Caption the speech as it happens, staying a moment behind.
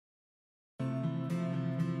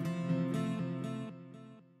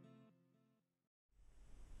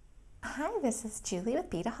Hi, this is Julie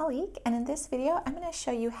with Beadaholique, and in this video I'm going to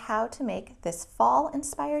show you how to make this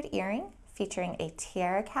fall-inspired earring featuring a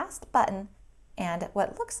TierraCast button and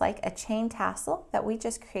what looks like a chain tassel that we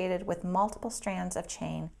just created with multiple strands of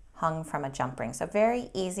chain hung from a jump ring. So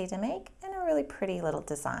very easy to make and a really pretty little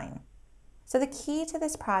design. So the key to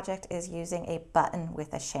this project is using a button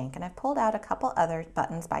with a shank, and I've pulled out a couple other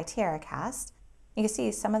buttons by TierraCast. You can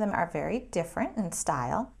see some of them are very different in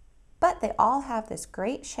style, but they all have this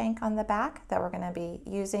great shank on the back that we're going to be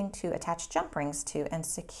using to attach jump rings to and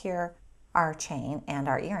secure our chain and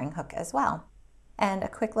our earring hook as well. And a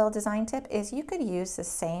quick little design tip is you could use the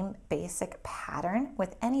same basic pattern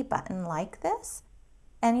with any button like this,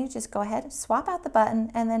 and you just go ahead, swap out the button,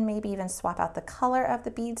 and then maybe even swap out the color of the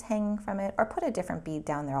beads hanging from it, or put a different bead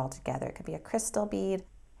down there altogether. It could be a crystal bead,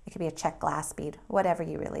 it could be a check glass bead, whatever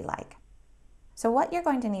you really like. So what you're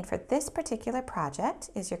going to need for this particular project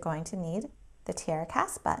is you're going to need the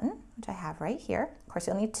TierraCast button, which I have right here. Of course,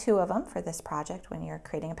 you'll need two of them for this project when you're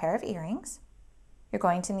creating a pair of earrings. You're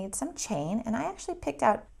going to need some chain, and I actually picked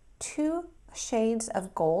out two shades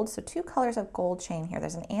of gold, so two colors of gold chain here.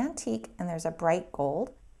 There's an antique and there's a bright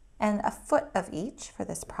gold, and a foot of each for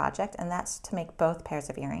this project, and that's to make both pairs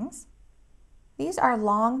of earrings. These are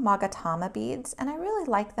long Magatama beads, and I really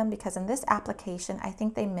like them because in this application, I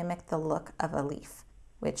think they mimic the look of a leaf,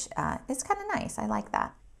 which is kind of nice. I like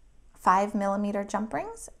that. 5mm jump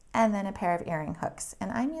rings, and then a pair of earring hooks.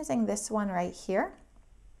 And I'm using this one right here.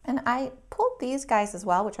 And I pulled these guys as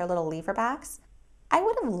well, which are little lever backs. I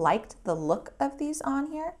would have liked the look of these on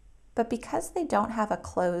here, but because they don't have a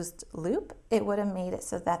closed loop, it would have made it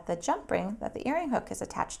so that the jump ring that the earring hook is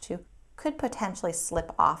attached to could potentially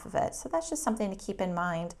slip off of it. So that's just something to keep in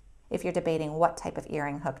mind if you're debating what type of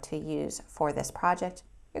earring hook to use for this project.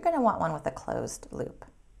 You're going to want one with a closed loop.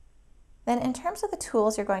 Then in terms of the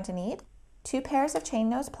tools you're going to need, 2 pairs of chain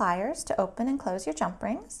nose pliers to open and close your jump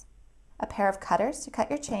rings, a pair of cutters to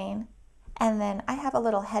cut your chain, and then I have a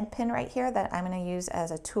little head pin right here that I'm going to use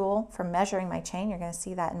as a tool for measuring my chain. You're going to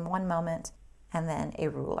see that in one moment, and then a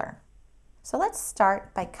ruler. So let's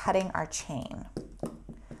start by cutting our chain.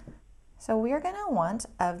 So we're going to want,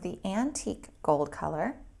 of the antique gold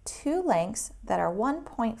color, 2 lengths that are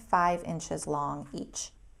 1.5 inches long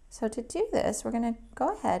each. So to do this, we're going to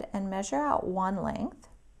go ahead and measure out one length.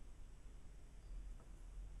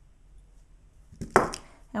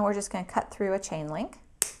 And we're just going to cut through a chain link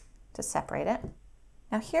to separate it.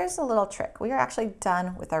 Now here's a little trick. We are actually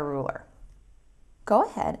done with our ruler. Go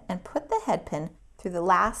ahead and put the head pin through the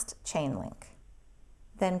last chain link.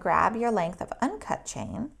 Then grab your length of uncut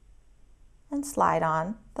chain and slide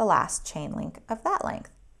on the last chain link of that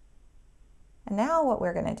length. And now what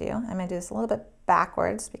we're going to do, I'm going to do this a little bit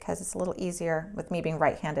backwards because it's a little easier with me being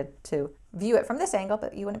right-handed to view it from this angle,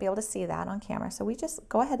 but you wouldn't be able to see that on camera. So we just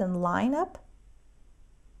go ahead and line up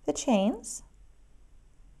the chains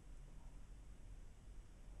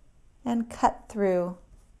and cut through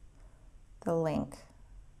the link.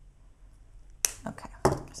 Okay,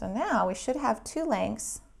 so now we should have 2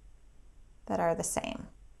 lengths that are the same.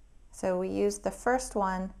 So we used the first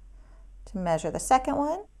one to measure the second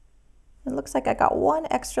one. It looks like I got one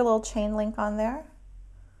extra little chain link on there.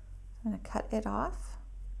 I'm going to cut it off.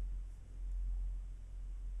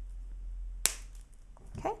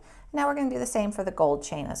 Okay, now we're going to do the same for the gold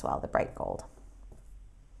chain as well, the bright gold.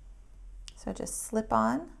 So just slip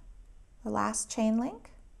on the last chain link.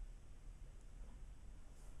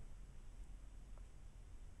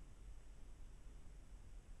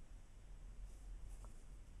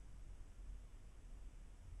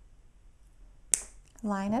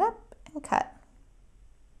 Line it up and cut.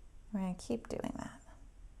 We're going to keep doing that.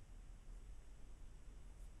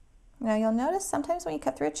 Now you'll notice sometimes when you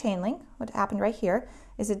cut through a chain link, what happened right here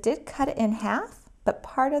is it did cut it in half, but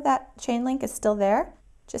part of that chain link is still there.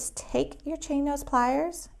 Just take your chain nose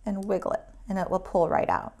pliers and wiggle it, and it will pull right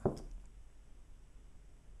out.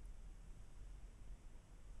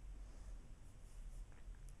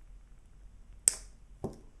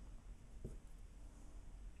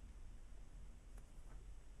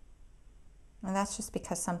 And that's just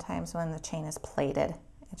because sometimes when the chain is plated,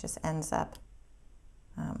 it just ends up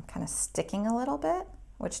kind of sticking a little bit,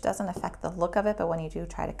 which doesn't affect the look of it, but when you do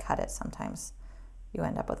try to cut it, sometimes you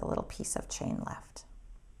end up with a little piece of chain left.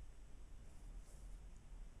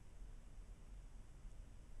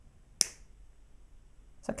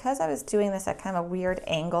 So because I was doing this at kind of a weird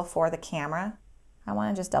angle for the camera, I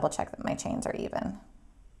want to just double check that my chains are even.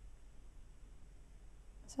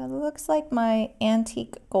 So it looks like my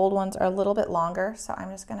antique gold ones are a little bit longer, so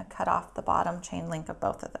I'm just going to cut off the bottom chain link of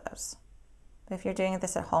both of those. But if you're doing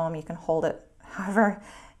this at home, you can hold it however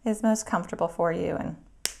is most comfortable for you and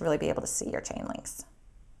should really be able to see your chain links.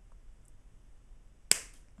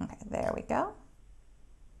 Okay, there we go.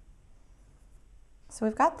 So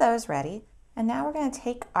we've got those ready, and now we're going to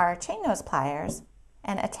take our chain nose pliers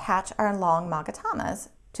and attach our long magatamas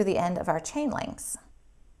to the end of our chain links.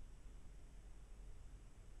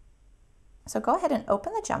 So go ahead and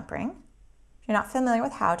open the jump ring. If you're not familiar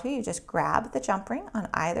with how to, you just grab the jump ring on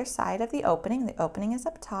either side of the opening. The opening is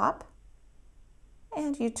up top,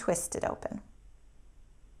 and you twist it open.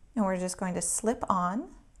 And we're just going to slip on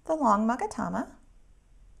the long magatama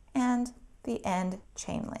and the end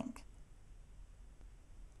chain link.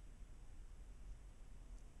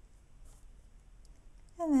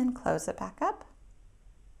 And then close it back up.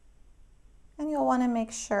 And you'll want to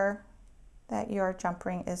make sure that your jump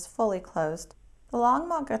ring is fully closed. The long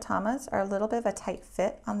magatamas are a little bit of a tight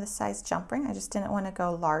fit on this size jump ring. I just didn't want to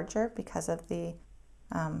go larger because of the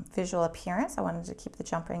visual appearance. I wanted to keep the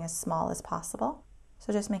jump ring as small as possible.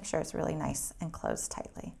 So just make sure it's really nice and closed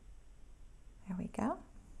tightly. There we go.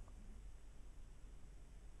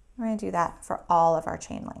 We're going to do that for all of our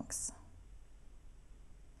chain links.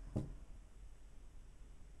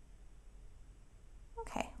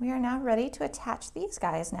 Okay, we are now ready to attach these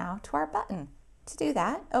guys now to our button. To do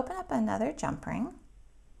that, open up another jump ring,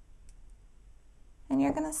 and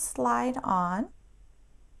you're going to slide on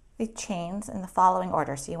the chains in the following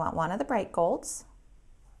order. So you want one of the bright golds,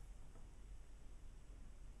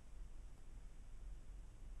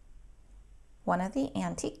 one of the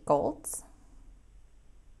antique golds,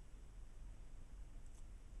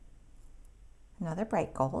 another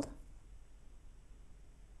bright gold,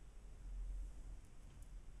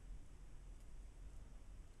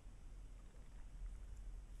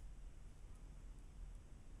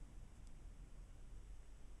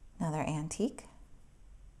 another antique,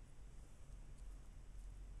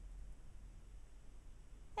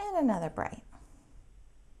 and another bright.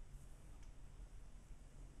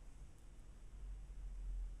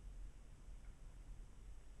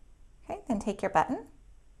 Okay, then take your button,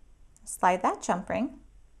 slide that jump ring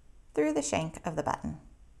through the shank of the button,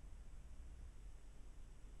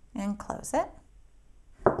 and close it.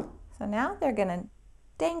 So now they're going to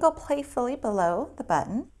dangle playfully below the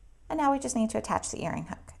button, and now we just need to attach the earring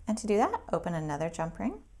hook. And to do that, open another jump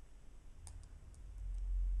ring,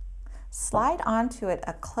 slide onto it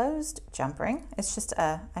a closed jump ring. It's just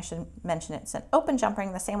a, I should mention it's an open jump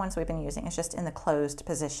ring, the same ones we've been using. It's just in the closed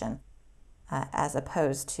position as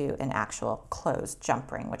opposed to an actual closed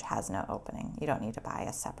jump ring, which has no opening. You don't need to buy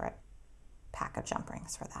a separate pack of jump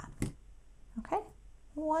rings for that. Okay,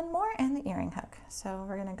 one more and the earring hook. So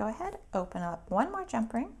we're gonna go ahead, open up one more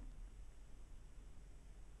jump ring.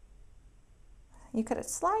 You could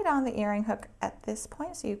slide on the earring hook at this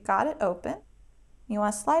point, so you've got it open. You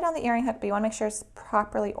want to slide on the earring hook, but you want to make sure it's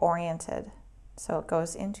properly oriented so it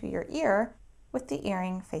goes into your ear with the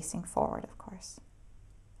earring facing forward, of course.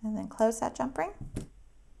 And then close that jump ring,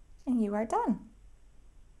 and you are done.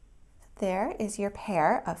 There is your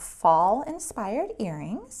pair of fall-inspired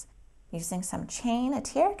earrings using some chain, a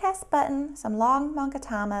TierraCast button, some long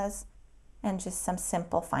magatamas, and just some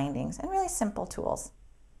simple findings and really simple tools.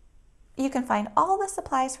 You can find all the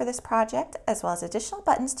supplies for this project, as well as additional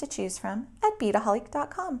buttons to choose from, at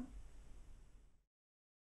Beadaholique.com.